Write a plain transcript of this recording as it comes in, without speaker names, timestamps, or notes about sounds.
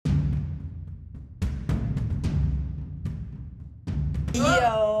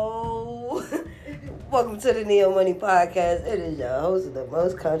Yo, welcome to the Neo Money Podcast. It is your host of the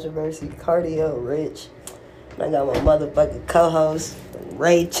most controversy, Cardio Rich. And I got my motherfucking co-host,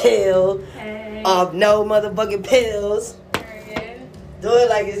 Rachel, of No Motherfucking Pills. Do it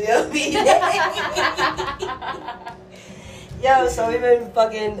like it's your Yo, so we've been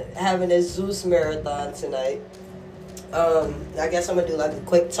fucking having this Zeus marathon tonight. I guess I'm gonna do like a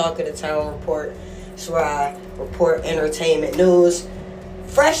quick talk of the town report. That's where I report entertainment news.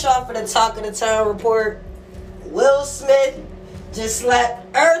 Fresh off of the talk of the town report, Will Smith just slapped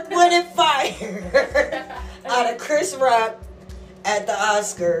Earth, Wind, and Fire out of Chris Rock at the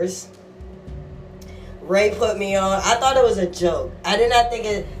Oscars. Ray put me on. I thought it was a joke. I did not think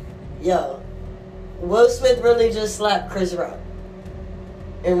it. Yo, Will Smith really just slapped Chris Rock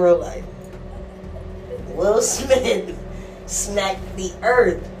in real life. Will Smith smacked the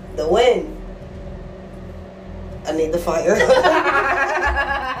earth, the wind. I need the fire.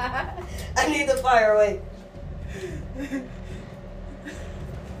 I need the fire. Wait.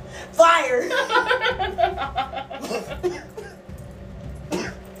 Fire.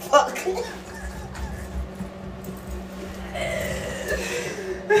 Fuck.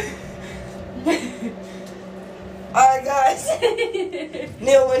 Alright, guys.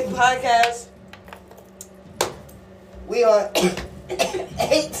 Neil Winning Podcast. We on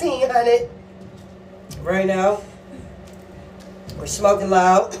 1800 right now. We're smoking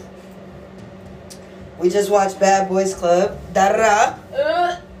loud. We just watched Bad Boys Club. Da-da-da.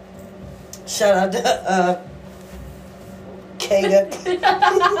 Shout out to K.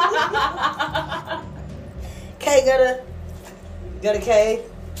 K got a K.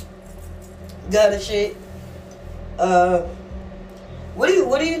 Got a shit. What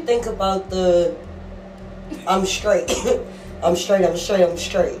do you think about the I'm straight? I'm straight.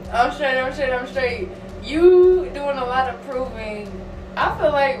 You doing a lot of proving. I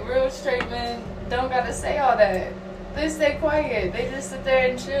feel like real straight men don't gotta say all that. They stay quiet. They just sit there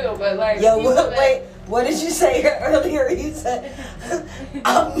and chill. But like, yo, wait. What did you say earlier? You said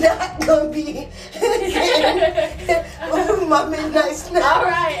I'm not gonna be my midnight snack. All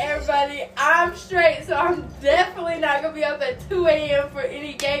right, everybody. I'm straight, so I'm definitely not gonna be up at 2 a.m. for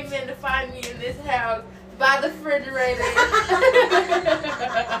any gay men to find me in this house by the refrigerator.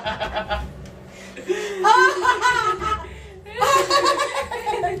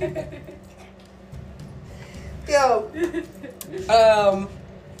 Yo,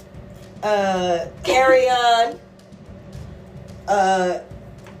 carry on.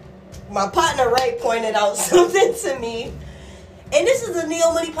 My partner Ray pointed out something to me, and this is the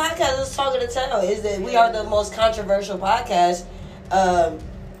Neo Money Podcast. Let's talk to town. Is that we are the most controversial podcast.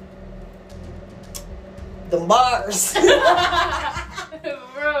 The bars.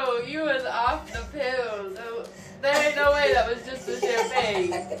 Bro, you was off the pills. There ain't no way that was just the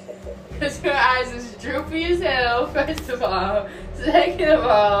champagne. Because your eyes is droopy as hell, first of all. Second of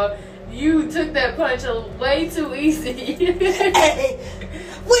all, you took that punch way too easy. Hey,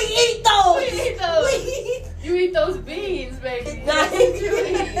 we eat those! You eat those beans, baby.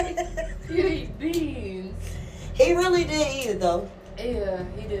 You eat beans. He really did eat it, though. Yeah,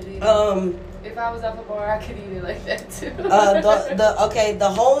 he did eat it. If I was off a bar, I could eat it like that, too.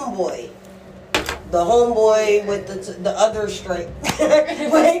 The homeboy with the other straight.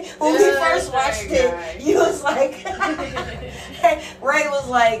 when we first watched it, you was like, Ray was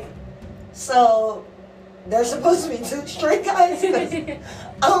like, so there's supposed to be 2 straight guys? I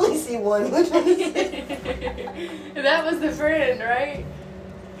only see one. Which one is it? That was the friend, right?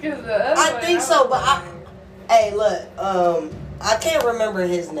 Because the other I think so, but hey, look, I can't remember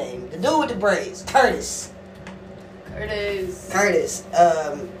his name. The dude with the braids, Curtis.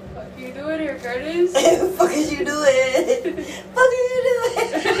 Fuck you doing here, Curtis? Fuck is you doing? Fuck is you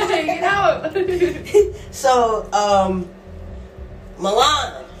doing? Get out. So,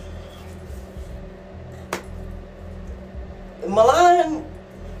 Milan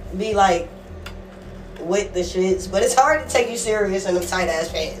be like with the shits, but it's hard to take you serious in them tight ass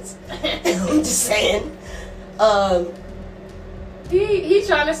pants. I'm just saying. He's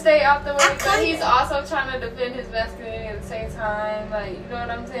trying to stay out the way, but he's also trying to defend his masculinity at the same time. Like, you know what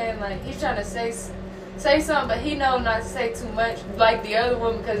I'm saying? Like, he's trying to say something, but he knows not to say too much, like the other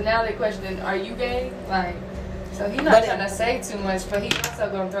one, because now they questioning, are you gay? Like, so he's not trying to say too much, but he also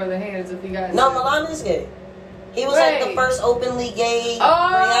gonna throw the hands if he got. No, Milan is gay. He was like the first openly gay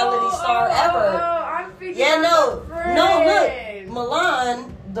reality star ever. I'm figuring look,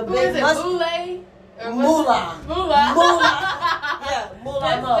 Milan, the big muscle. Moolah. Yeah,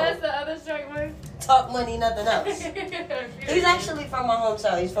 Moolah. That's the other straight one. Talk money, nothing else. He's actually from my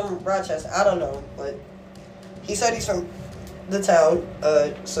hometown. He's from Rochester. I don't know, but he said he's from the town.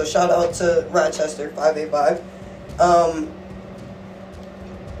 So shout out to Rochester 585.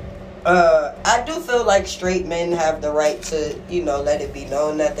 I do feel like straight men have the right to, let it be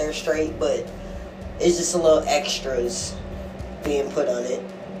known that they're straight, but it's just a little extras being put on it.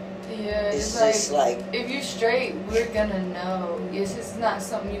 Yeah, it's just like if you're straight, we're gonna know. It's just not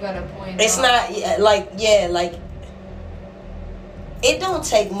something you gotta point out. It's not like it don't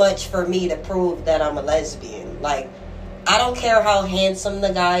take much for me to prove that I'm a lesbian. Like, I don't care how handsome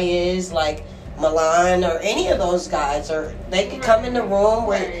the guy is, like Milan or any of those guys, or they could come in the room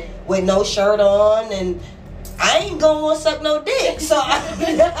with no shirt on, and I ain't gonna want to suck no dick. So,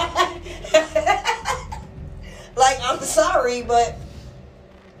 like, I'm sorry, but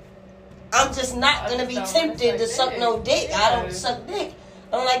I'm just not gonna be tempted to suck no dick. Yeah. I don't suck dick.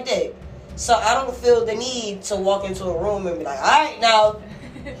 I don't like dick. So I don't feel the need to walk into a room and be like, all right, now.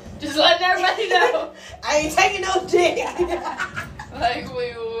 Just letting everybody know. I ain't taking no dick. Like,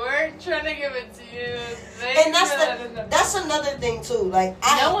 we weren't trying to give it to you. And that's another thing, too. Like,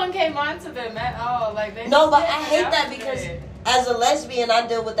 no one came on to them at all. Like, they no, but I hate that because as a lesbian, I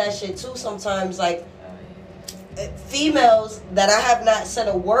deal with that shit, too, sometimes. Like, females that I have not said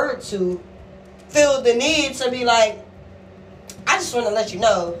a word to feel the need to be like, I just want to let you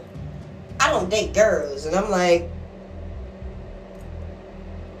know I don't date girls. And I'm like,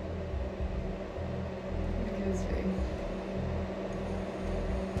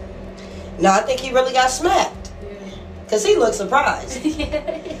 no, I think he really got smacked. Yeah. Because he looked surprised.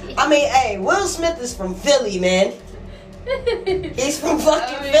 I mean, hey, Will Smith is from Philly, man. He's from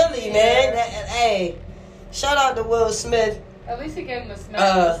fucking Philly, man. Hey, shout out to Will Smith. At least he gave him a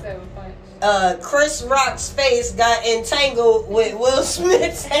smack instead of a punch. Chris Rock's face got entangled with Will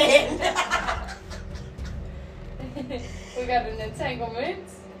Smith's hand. We got an entanglement.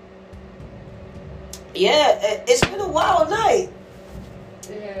 Yeah, it's been a wild night.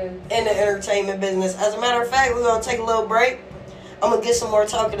 Yeah. In the entertainment business. As a matter of fact, we're gonna take a little break. I'm gonna get some more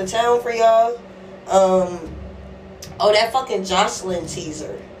talk of the town for y'all. That fucking Jocelyn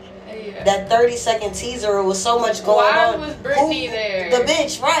teaser. Yeah. That 30-second teaser was so much going on. Why was Brittany there? The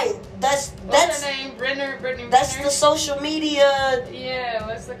bitch, right? That's her name? Brittany. That's the social media. Yeah,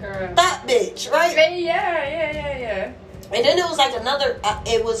 let's look her up. That bitch, right? Yeah. And then it was like another.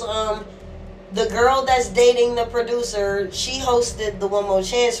 It was the girl that's dating the producer. She hosted the One More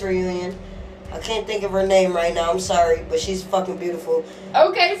Chance reunion. I can't think of her name right now. I'm sorry, but she's fucking beautiful.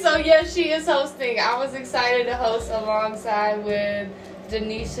 Okay, so yeah, she is hosting. I was excited to host alongside with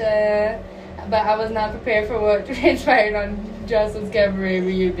Denisha, but I was not prepared for what transpired on Jocelyn's Cabaret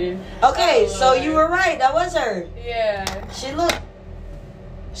reunion. Okay, so you were right. That was her. Yeah. She looked.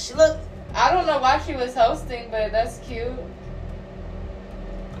 I don't know why she was hosting, but that's cute.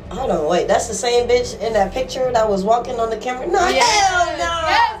 Hold on, wait. That's the same bitch in that picture that was walking on the camera? No, yes, hell no.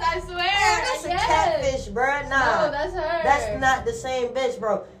 Yes, I swear. That's a catfish, bruh. Nah. No, that's her. That's not the same bitch,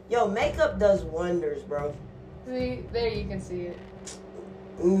 bro. Yo, makeup does wonders, bro. See, there you can see it.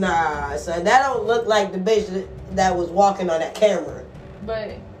 Nah, son. That don't look like the bitch that was walking on that camera. But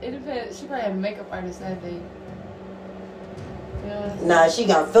it depends. She probably had a makeup artist that day. Yeah. Nah, she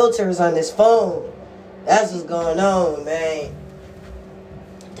got filters on this phone. That's what's going on, man.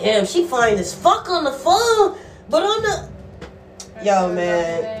 Damn, she fine as fuck on the phone, but on the... Yo,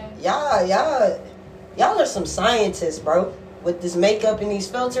 man. Y'all are some scientists, bro. With this makeup and these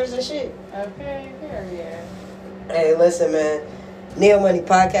filters and shit. Okay, yeah. Hey, listen, man. Neo Money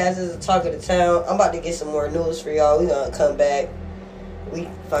Podcast is the talk of the town. I'm about to get some more news for y'all. We gonna come back. We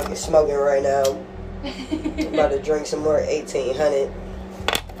fucking smoking right now. I'm about to drink some more 1800.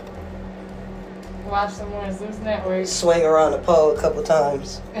 Watch some more Zeus Network. Swing around the pole a couple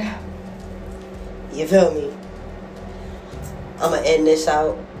times. You feel me? I'm gonna end this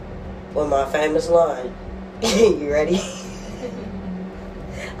out with my famous line. You ready?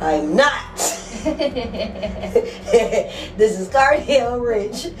 I'm not. This is Cardio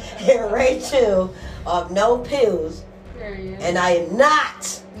Rich and Rachel of No Pills. Period. And I am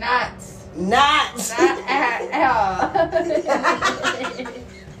not at all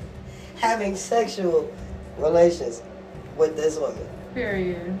having sexual relations with this woman.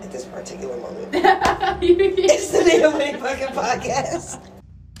 Period. At this particular moment. It's the Neo Money fucking podcast.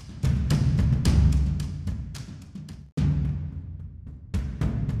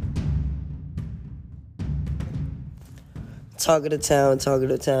 Talk of the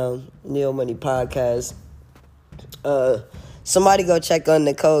town, Neo Money podcast. Somebody go check on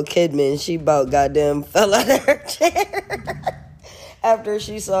Nicole Kidman. She about goddamn fell out of her chair after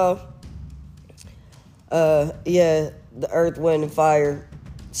she saw, the Earth, Wind, and Fire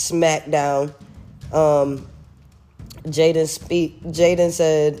smackdown. Jaden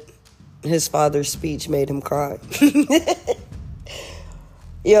said his father's speech made him cry.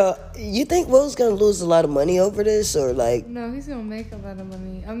 Yo, you think Will's gonna lose a lot of money over this, or like? No, he's gonna make a lot of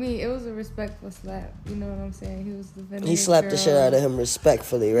money. I mean, it was a respectful slap. You know what I'm saying? He was defending. He slapped the shit out of him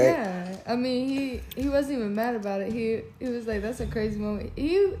respectfully, right? Yeah, I mean, he wasn't even mad about it. He was like, "That's a crazy moment."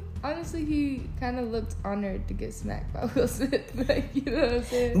 He kind of looked honored to get smacked by Will Smith. Like, you know what I'm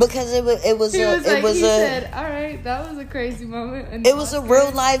saying? Because he said, "All right, that was a crazy moment." And it was a real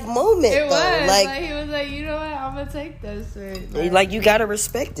life moment. It though. was like he was like, "You know what? I'm gonna take that shit." Like you gotta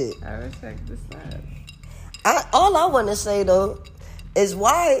respect it. I respect the slap. All I want to say though is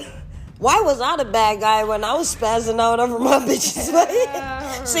why was I the bad guy when I was spazzing out over my bitches?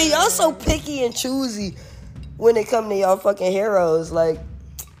 Like, see, y'all so picky and choosy when it come to y'all fucking heroes. Like,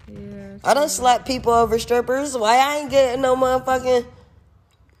 yeah, I done slap people over strippers. Why I ain't getting no motherfucking?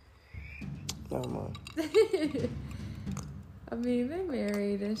 Never mind. I mean, they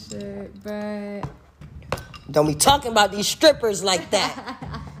married and shit, but don't be talking about these strippers like that.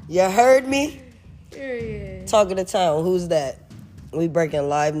 You heard me? Period. Talk of the town. Who's that? We breaking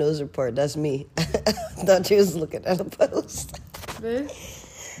live news report. That's me. Thought you was looking at a post.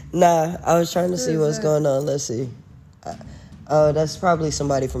 This? Nah, I was trying to see what's going on. Let's see. Oh, that's probably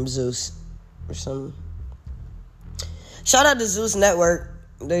somebody from Zeus or something. Shout out to Zeus Network.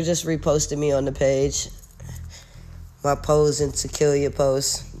 They just reposted me on the page. My pose and to kill your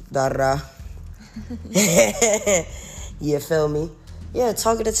post. Da-da. You feel me? Yeah,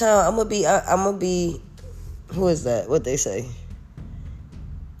 talk of the town. I'm gonna be. Who is that? What they say?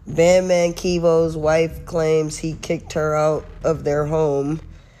 Bandman Kivo's wife claims he kicked her out of their home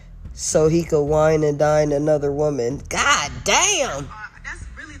so he could wine and dine another woman. God damn. That's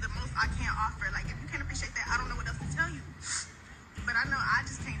really the most I can offer. Like, if you can't appreciate that, I don't know what else to tell you. But I know I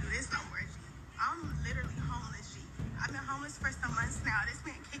just can't do this no more, G. I'm literally homeless, G. I've been homeless for some months now. This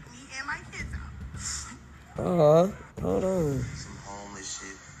man kicked me and my kids out. Hold on. Some homeless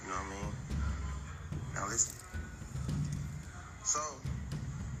shit, you know what I mean? Now listen. So,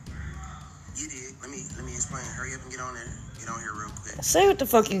 you did. Let me explain. Hurry up and get on there. Get on here real quick. Say what the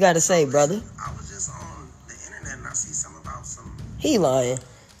fuck you gotta say, brother. I was just on the internet and I see something about some... He lying.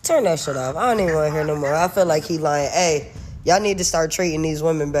 Turn that shit off. I don't even want to hear no more. I feel like he lying. Hey, y'all need to start treating these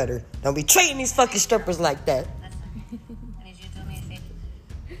women better. Don't be treating these fucking strippers like that. I need you to do me a favor.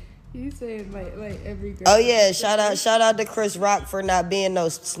 You saying like every girl. Oh yeah, shout out to Chris Rock for not being no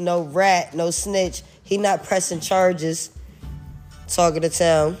rat, no snitch. He not pressing charges. Talk of the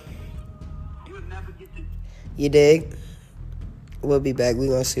town. You dig? We'll be back. We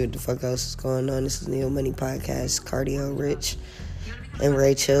gonna see what the fuck else is going on. This is Neo Money Podcast. Cardio Rich and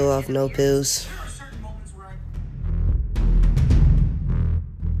Ray Chill off No Pills.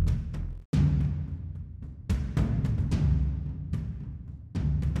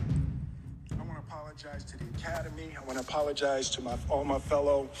 I want to apologize to the Academy. I want to apologize to all my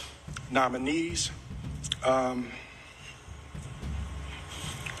fellow nominees.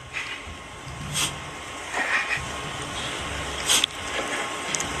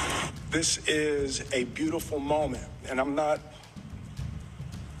 This is a beautiful moment, and I'm not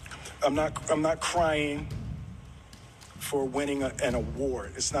crying for winning an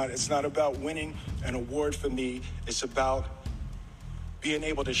award. It's not about winning an award for me. It's about being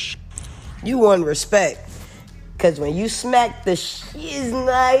able to. You want respect, cause when you smack the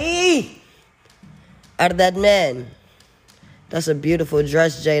shiznai out of that man, that's a beautiful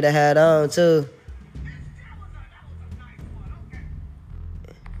dress Jada had on too.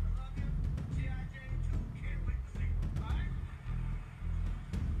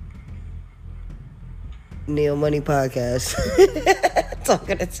 Neo Money Podcast.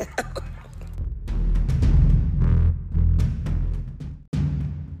 Talking to town.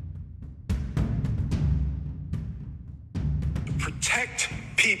 Protect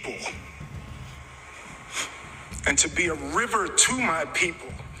people and to be a river to my people.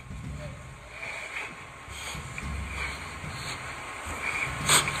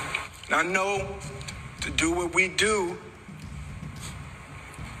 And I know to do what we do,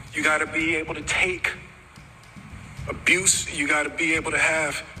 you got to be able to take abuse. You got to be able to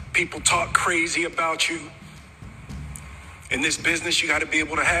have people talk crazy about you. In this business, you got to be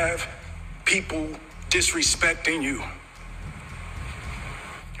able to have people disrespecting you.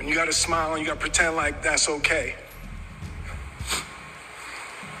 And you got to smile and you got to pretend like that's okay.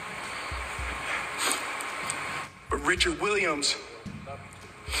 But Richard Williams,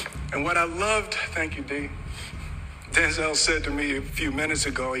 and what I loved, thank you, D. Denzel said to me a few minutes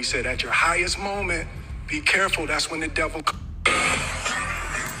ago, he said, at your highest moment, be careful, that's when the devil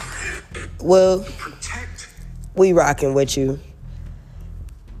Well, protect we rocking with you.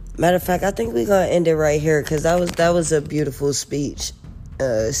 Matter of fact, I think we're gonna end it right here because that was a beautiful speech.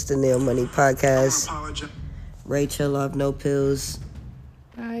 It's the Neil Money Podcast. Rachel, love no pills.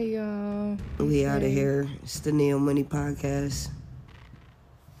 Bye, y'all. We out of here. It's the Neil Money Podcast.